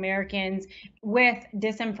Black Americans with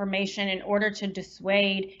disinformation in order to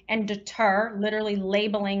dissuade and deter, literally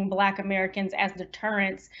labeling Black Americans as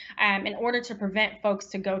deterrents in order to prevent folks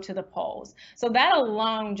to go to the polls. So that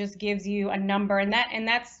alone just gives you a number, and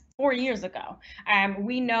that's 4 years ago.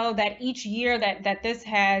 We know that each year that this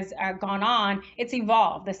has gone on, it's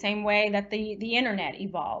evolved the same way that the internet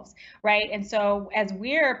evolves, right? And so as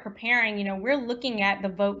we're preparing, we're looking at the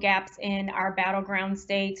vote gaps in our battleground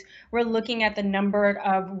states. We're looking at the number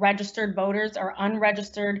of registered voters or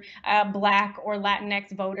unregistered Black or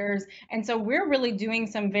Latinx voters. And so we're really doing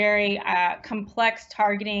some very complex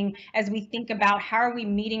targeting as we think about how are we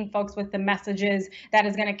meeting folks with the messages that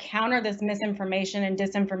is going to counter this misinformation and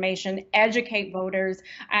disinformation, educate voters.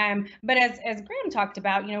 But as Graham talked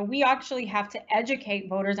about, we actually have to educate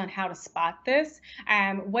voters on how to spot this,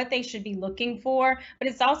 what they should be looking for. But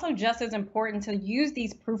it's also just as important to use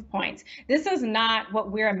these proof points. This is not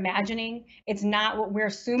what we're imagining. It's not what we're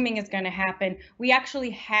assuming is going to happen. We actually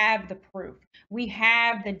have the proof. We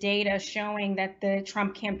have the data showing that the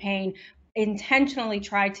Trump campaign intentionally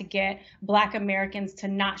tried to get Black Americans to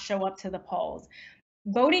not show up to the polls.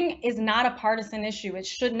 Voting is not a partisan issue. It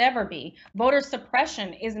should never be. Voter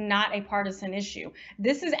suppression is not a partisan issue.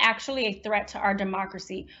 This is actually a threat to our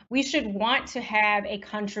democracy. We should want to have a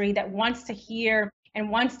country that wants to hear and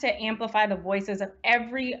wants to amplify the voices of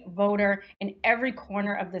every voter in every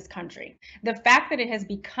corner of this country. The fact that it has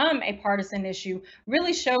become a partisan issue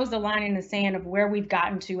really shows the line in the sand of where we've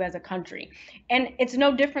gotten to as a country. And it's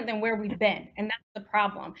no different than where we've been. And that's the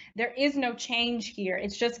problem. There is no change here.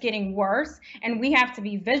 It's just getting worse. And we have to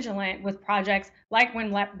be vigilant with projects like Win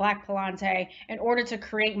Black Palante in order to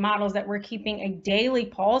create models that we're keeping a daily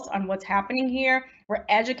pulse on what's happening here. We're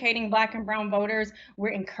educating Black and brown voters.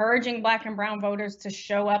 We're encouraging Black and brown voters to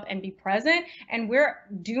show up and be present. And we're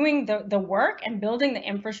doing the work and building the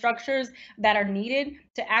infrastructures that are needed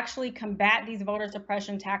to actually combat these voter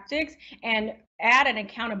suppression tactics and add an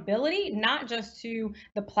accountability, not just to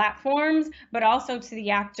the platforms, but also to the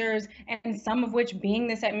actors, and some of which, being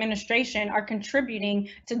this administration, are contributing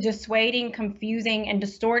to dissuading, confusing, and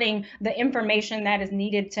distorting the information that is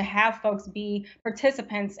needed to have folks be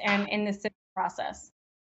participants in this process.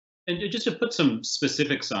 And just to put some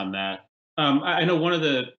specifics on that, I know one of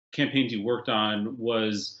the campaigns you worked on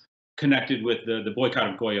was connected with the boycott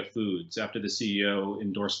of Goya Foods after the CEO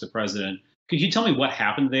endorsed the president. Could you tell me what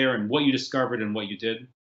happened there and what you discovered and what you did?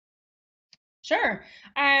 Sure.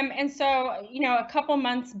 And so, a couple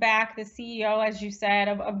months back, the CEO, as you said,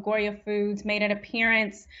 of Goya Foods made an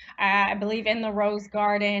appearance, I believe, in the Rose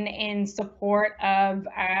Garden in support of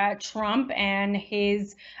Trump and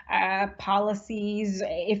his policies,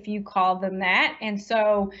 if you call them that. And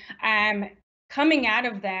so, coming out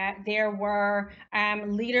of that, there were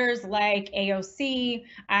leaders like AOC,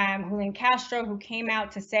 Julian Castro, who came out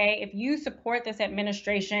to say, if you support this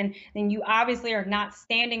administration, then you obviously are not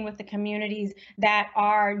standing with the communities that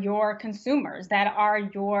are your consumers, that are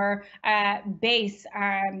your base,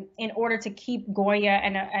 in order to keep Goya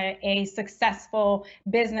a successful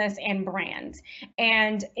business and brand.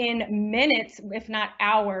 And in minutes, if not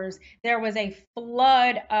hours, there was a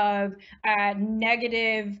flood of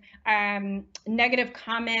negative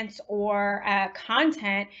comments or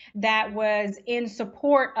content that was in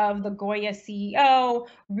support of the Goya CEO,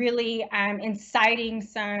 really inciting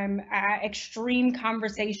some extreme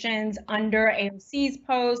conversations under AOC's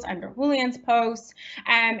post, under Julian's post.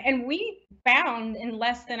 And we found in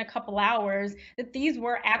less than a couple hours that these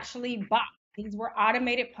were actually bots. These were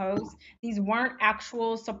automated posts. These weren't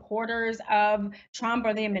actual supporters of Trump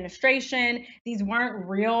or the administration. These weren't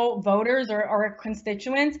real voters or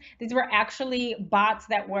constituents. These were actually bots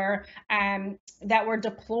that were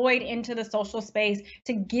deployed into the social space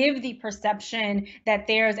to give the perception that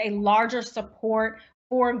there's a larger support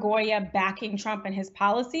for Goya backing Trump and his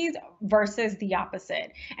policies versus the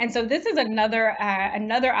opposite. And so this is another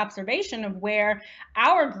observation of where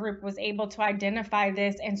our group was able to identify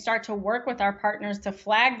this and start to work with our partners to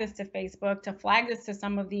flag this to Facebook, to flag this to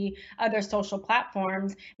some of the other social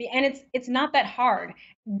platforms. And it's not that hard.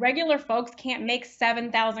 Regular folks can't make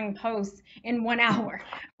 7,000 posts in 1 hour,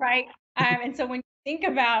 right? And so when you think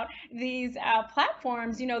about these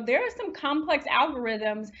platforms, there are some complex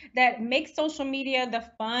algorithms that make social media the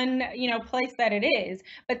fun, place that it is.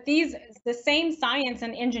 But the same science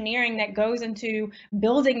and engineering that goes into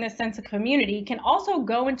building this sense of community can also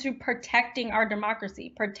go into protecting our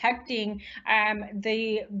democracy, protecting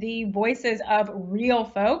the voices of real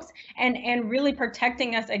folks, and really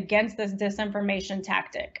protecting us against this disinformation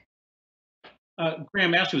tactic.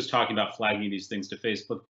 Graham, Ashley was talking about flagging these things to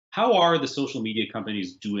Facebook. How are the social media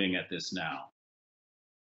companies doing at this now?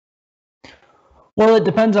 Well, it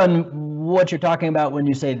depends on what you're talking about when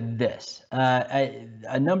you say this.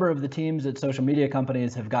 A number of the teams at social media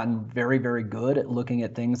companies have gotten very, very good at looking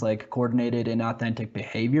at things like coordinated inauthentic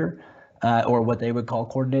behavior, or what they would call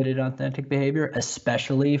coordinated inauthentic behavior,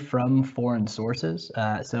 especially from foreign sources.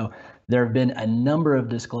 So there have been a number of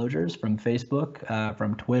disclosures from Facebook,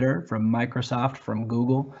 from Twitter, from Microsoft, from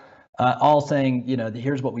Google, all saying,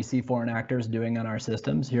 here's what we see foreign actors doing on our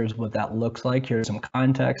systems. Here's what that looks like. Here's some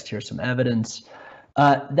context. Here's some evidence.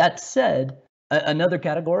 That said, another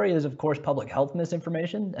category is, of course, public health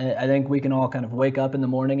misinformation. I think we can all kind of wake up in the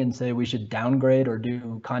morning and say we should downgrade or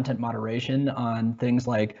do content moderation on things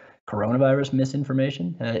like coronavirus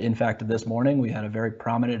misinformation. In fact, this morning we had a very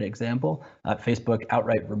prominent example. Facebook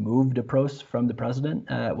outright removed a post from the president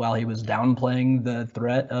while he was downplaying the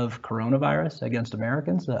threat of coronavirus against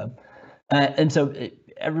Americans. And so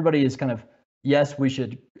everybody is kind of, yes, we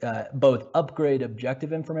should both upgrade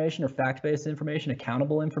objective information or fact-based information,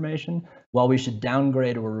 accountable information, while we should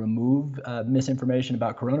downgrade or remove misinformation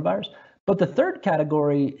about coronavirus. But the third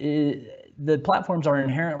category is the platforms are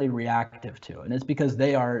inherently reactive to, and it's because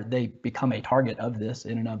they become a target of this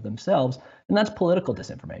in and of themselves, and that's political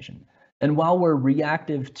disinformation. And while we're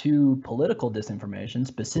reactive to political disinformation,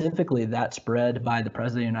 specifically that spread by the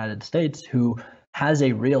President of the United States, who has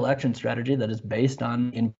a re-election strategy that is based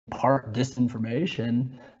on, in part,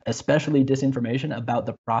 disinformation, especially disinformation about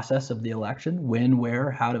the process of the election, when, where,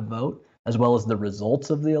 how to vote, as well as the results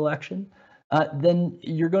of the election, then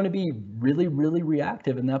you're going to be really, really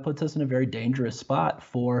reactive. And that puts us in a very dangerous spot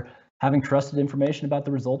for having trusted information about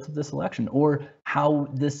the results of this election, or how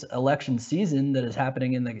this election season that is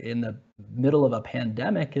happening in the middle of a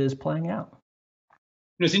pandemic is playing out.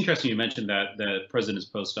 It's interesting you mentioned that the president's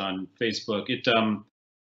post on Facebook.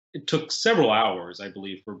 It took several hours, I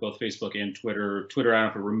believe, for both Facebook and Twitter. Twitter, I don't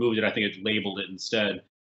know if it removed it. I think it labeled it instead.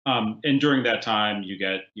 And during that time, you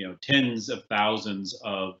get tens of thousands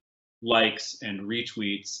of likes and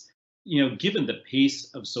retweets. Given the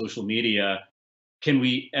pace of social media, can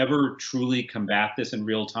we ever truly combat this in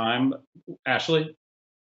real time, Ashley?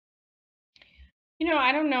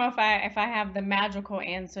 I don't know if I have the magical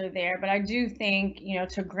answer there, but I do think,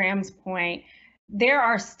 to Graham's point, there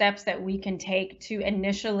are steps that we can take to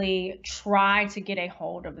initially try to get a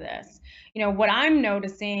hold of this. What I'm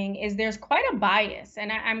noticing is there's quite a bias,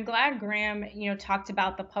 and I'm glad Graham, talked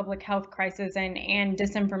about the public health crisis and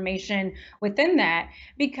disinformation within that,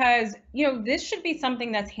 because, this should be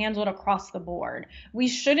something that's handled across the board. We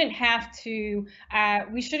shouldn't have to,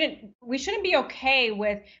 we shouldn't be okay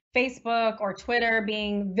with Facebook or Twitter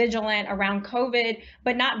being vigilant around COVID,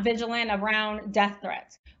 but not vigilant around death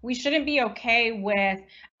threats. We shouldn't be okay with,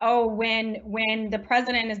 when the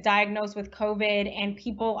president is diagnosed with COVID and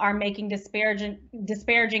people are making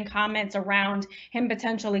disparaging comments around him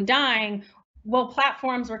potentially dying. Well,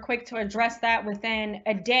 platforms were quick to address that within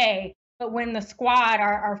a day. But when the squad,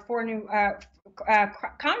 our four new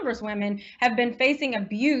congresswomen, have been facing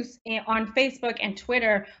abuse on Facebook and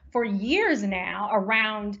Twitter for years now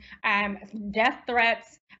around death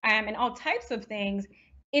threats and all types of things,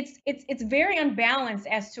 it's very unbalanced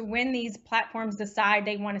as to when these platforms decide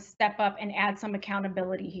they want to step up and add some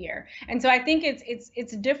accountability here. And so I think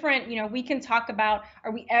it's different. We can talk about,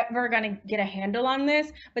 are we ever going to get a handle on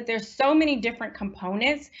this? But there's so many different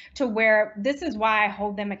components to where this is why I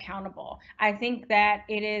hold them accountable. I think that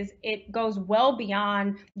it goes well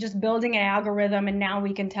beyond just building an algorithm and now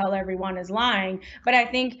we can tell everyone is lying. But I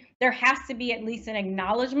think there has to be at least an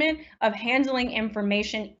acknowledgement of handling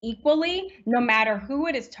information equally, no matter who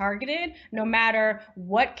it is targeted, no matter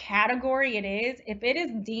what category it is. If it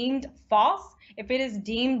is deemed false, if it is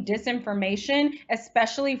deemed disinformation,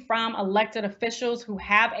 especially from elected officials who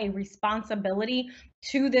have a responsibility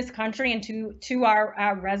to this country and to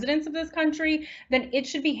our residents of this country, then it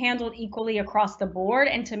should be handled equally across the board.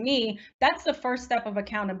 And to me, that's the first step of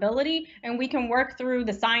accountability. And we can work through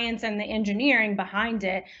the science and the engineering behind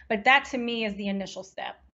it. But that, to me, is the initial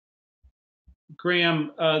step.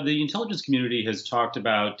 Graham, the intelligence community has talked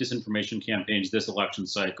about disinformation campaigns this election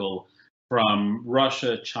cycle from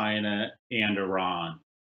Russia, China, and Iran.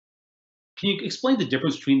 Can you explain the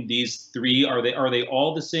difference between these three? Are they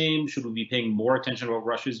all the same? Should we be paying more attention to what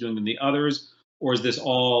Russia is doing than the others? Or is this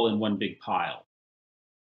all in one big pile?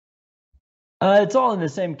 It's all in the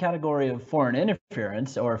same category of foreign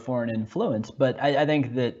interference or foreign influence. But I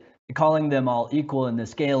think that calling them all equal in the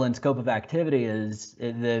scale and scope of activity is,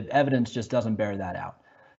 the evidence just doesn't bear that out.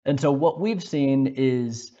 And so what we've seen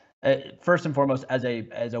is, first and foremost, as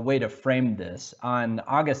a way to frame this, on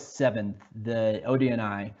August 7th, the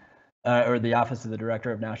ODNI or the Office of the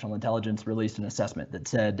Director of National Intelligence released an assessment that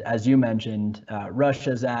said, as you mentioned,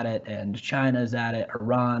 Russia's at it and China's at it,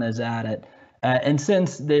 Iran is at it. And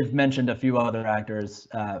since they've mentioned a few other actors,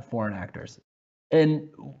 foreign actors. And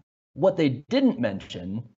what they didn't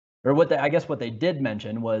mention, or what they did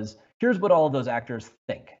mention was, here's what all of those actors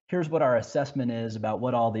think. Here's what our assessment is about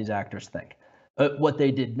what all these actors think. What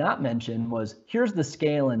they did not mention was, here's the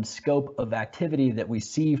scale and scope of activity that we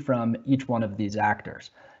see from each one of these actors.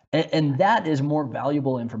 And that is more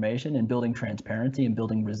valuable information in building transparency and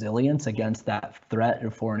building resilience against that threat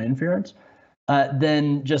of foreign interference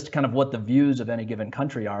than just kind of what the views of any given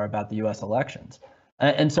country are about the US elections.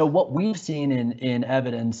 And so what we've seen in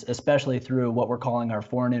evidence, especially through what we're calling our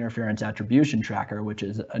foreign interference attribution tracker, which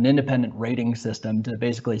is an independent rating system to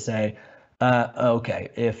basically say, okay,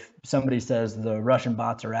 if somebody says the Russian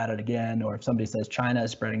bots are at it again, or if somebody says China is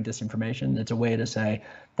spreading disinformation, it's a way to say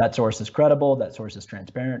that source is credible, that source is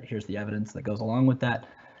transparent, here's the evidence that goes along with that.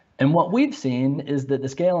 And what we've seen is that the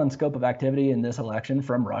scale and scope of activity in this election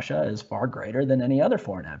from Russia is far greater than any other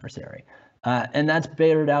foreign adversary. And that's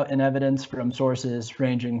bared out in evidence from sources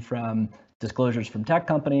ranging from disclosures from tech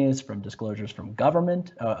companies, from disclosures from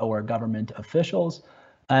government or government officials,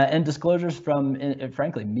 and disclosures from,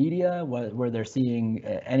 frankly, media, where they're seeing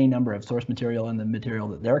any number of source material in the material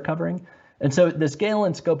that they're covering. And so the scale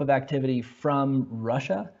and scope of activity from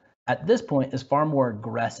Russia at this point is far more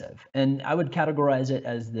aggressive. And I would categorize it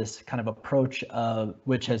as this kind of approach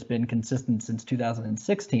which has been consistent since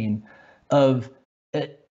 2016 of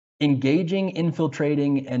engaging,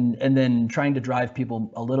 infiltrating, and then trying to drive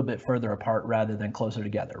people a little bit further apart rather than closer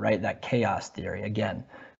together, right? That chaos theory again.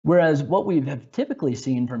 Whereas what we have typically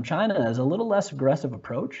seen from China is a little less aggressive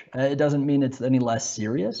approach. It doesn't mean it's any less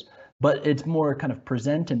serious, but it's more kind of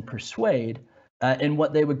present and persuade in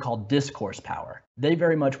what they would call discourse power. They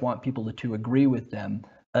very much want people to agree with them,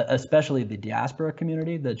 especially the diaspora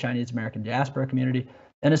community, the Chinese American diaspora community,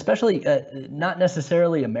 and especially not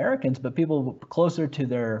necessarily Americans, but people closer to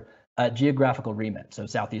their geographical remit, so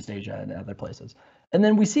Southeast Asia and other places. And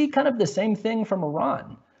then we see kind of the same thing from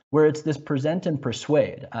Iran, where it's this present and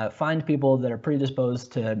persuade. Find people that are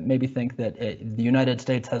predisposed to maybe think that the United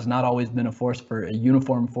States has not always been a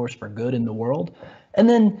uniform force for good in the world, and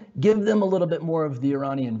then give them a little bit more of the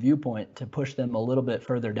Iranian viewpoint to push them a little bit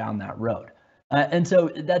further down that road. And so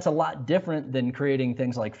that's a lot different than creating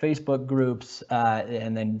things like Facebook groups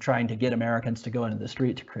and then trying to get Americans to go into the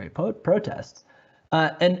street to create protests.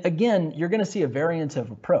 And again, you're going to see a variance of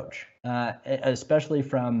approach, especially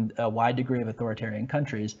from a wide degree of authoritarian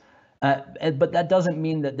countries. But that doesn't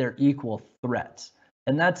mean that they're equal threats.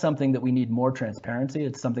 And that's something that we need more transparency.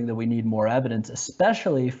 It's something that we need more evidence,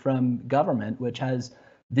 especially from government, which has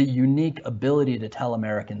the unique ability to tell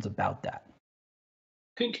Americans about that.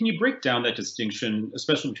 Can you break down that distinction,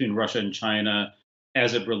 especially between Russia and China,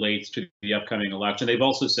 as it relates to the upcoming election? They've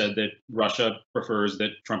also said that Russia prefers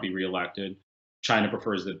that Trump be reelected. China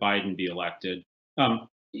prefers that Biden be elected.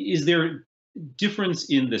 Is there difference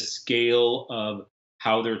in the scale of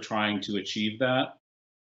how they're trying to achieve that?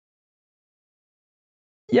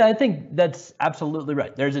 Yeah, I think that's absolutely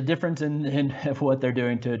right. There's a difference in what they're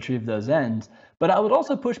doing to achieve those ends. But I would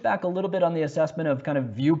also push back a little bit on the assessment of kind of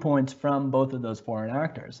viewpoints from both of those foreign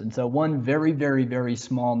actors. And so one very, very, very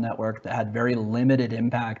small network that had very limited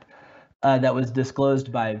impact that was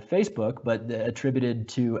disclosed by Facebook, but attributed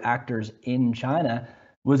to actors in China,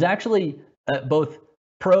 was actually both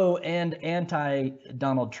pro and anti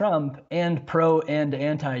Donald Trump and pro and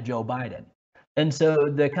anti Joe Biden. And so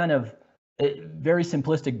the kind of very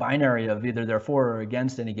simplistic binary of either they're for or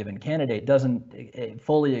against any given candidate doesn't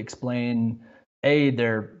fully explain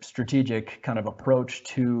their strategic kind of approach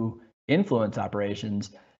to influence operations.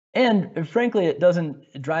 And frankly, it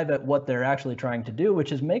doesn't drive at what they're actually trying to do,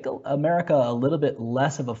 which is make America a little bit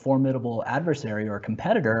less of a formidable adversary or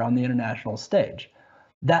competitor on the international stage.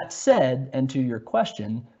 That said, and to your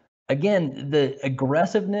question, again, the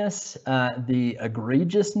aggressiveness, the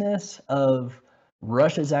egregiousness of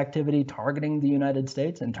Russia's activity targeting the United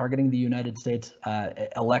States and targeting the United States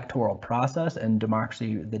electoral process and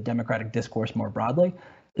democracy, the democratic discourse more broadly,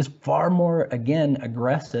 is far more, again,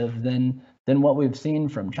 aggressive than what we've seen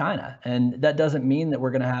from China. And that doesn't mean that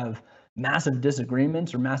we're going to have massive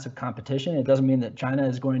disagreements or massive competition. It doesn't mean that China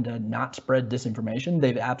is going to not spread disinformation.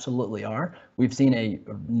 They absolutely are. We've seen a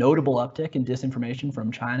notable uptick in disinformation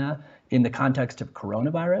from China in the context of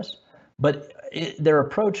coronavirus. But their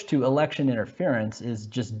approach to election interference is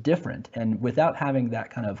just different. And without having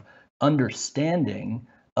that kind of understanding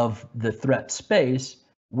of the threat space,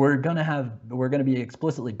 we're going to be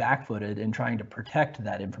explicitly backfooted in trying to protect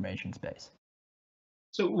that information space.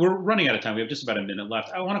 So we're running out of time. We have just about a minute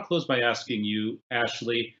left. I want to close by asking you,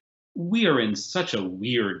 Ashley, we are in such a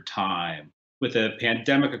weird time with a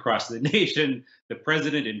pandemic across the nation, the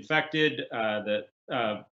president infected,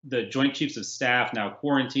 the Joint Chiefs of Staff now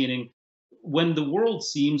quarantining. When the world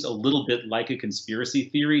seems a little bit like a conspiracy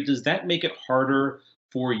theory, does that make it harder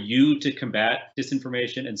for you to combat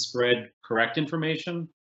disinformation and spread correct information?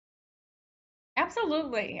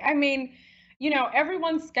 Absolutely. I mean,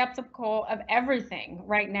 everyone's skeptical of everything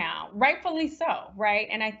right now, rightfully so, right?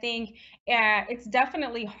 And I think it's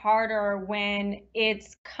definitely harder when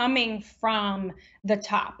it's coming from the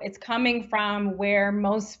top. It's coming from where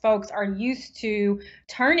most folks are used to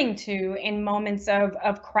turning to in moments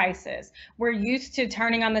of crisis. We're used to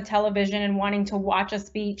turning on the television and wanting to watch a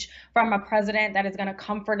speech from a president that is going to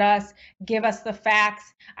comfort us, give us the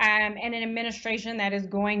facts, and an administration that is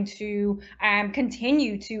going to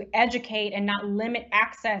continue to educate and not limit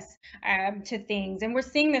access to things. And we're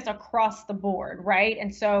seeing this across the board, right?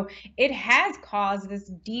 And so it has caused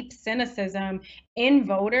this deep cynicism in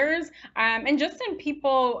voters and just in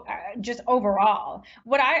people just overall.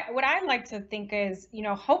 What I like to think is,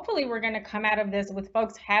 hopefully we're going to come out of this with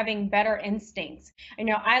folks having better instincts.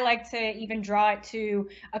 I like to even draw it to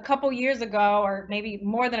a couple years ago, or maybe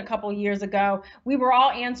more than a couple years ago, we were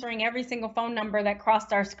all answering every single phone number that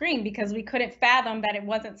crossed our screen because we couldn't fathom that it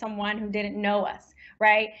wasn't someone who didn't know us.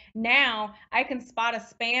 Right now, I can spot a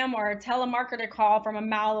spam or a telemarketer call from a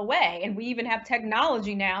mile away. And we even have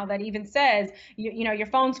technology now that even says, your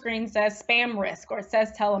phone screen says spam risk or it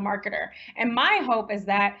says telemarketer. And my hope is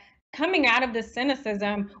that coming out of this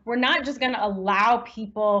cynicism, we're not just going to allow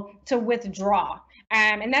people to withdraw.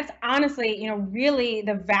 And that's honestly, really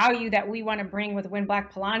the value that we want to bring with Win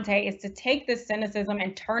Black Palante is to take this cynicism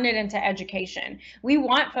and turn it into education. We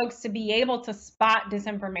want folks to be able to spot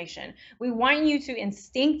disinformation. We want you to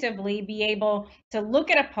instinctively be able to look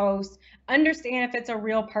at a post, understand if it's a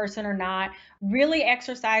real person or not, really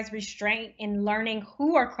exercise restraint in learning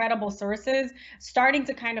who are credible sources, starting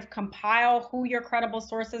to kind of compile who your credible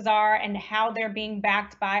sources are and how they're being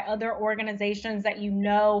backed by other organizations that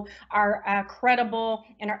are credible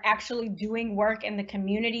and are actually doing work in the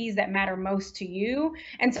communities that matter most to you.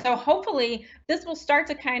 And so hopefully this will start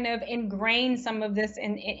to kind of ingrain some of this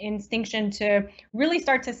instinction to really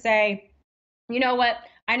start to say, you know what?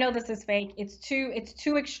 I know this is fake. It's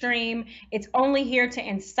too extreme. It's only here to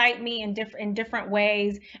incite me in different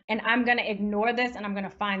ways. And I'm going to ignore this and I'm going to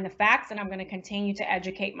find the facts and I'm going to continue to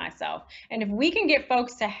educate myself. And if we can get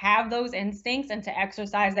folks to have those instincts and to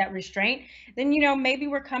exercise that restraint, then, maybe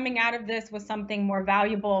we're coming out of this with something more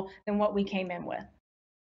valuable than what we came in with.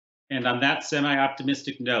 And on that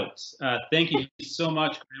semi-optimistic note, thank you so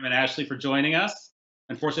much, Graham and Ashley, for joining us.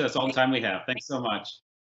 Unfortunately, that's all the time we have. Thanks so much.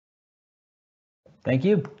 Thank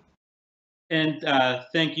you. And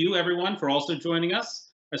thank you, everyone, for also joining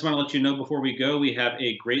us. I just want to let you know before we go, we have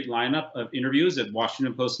a great lineup of interviews at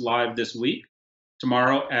Washington Post Live this week.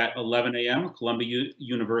 Tomorrow at 11 a.m., Columbia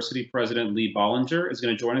University President Lee Bollinger is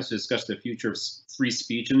going to join us to discuss the future of free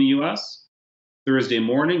speech in the U.S. Thursday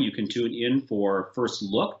morning, you can tune in for First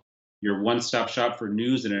Look, your one-stop shop for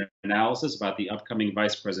news and analysis about the upcoming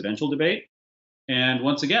vice presidential debate. And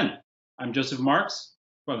once again, I'm Joseph Marks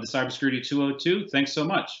of the Cybersecurity 202. Thanks so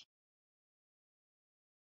much.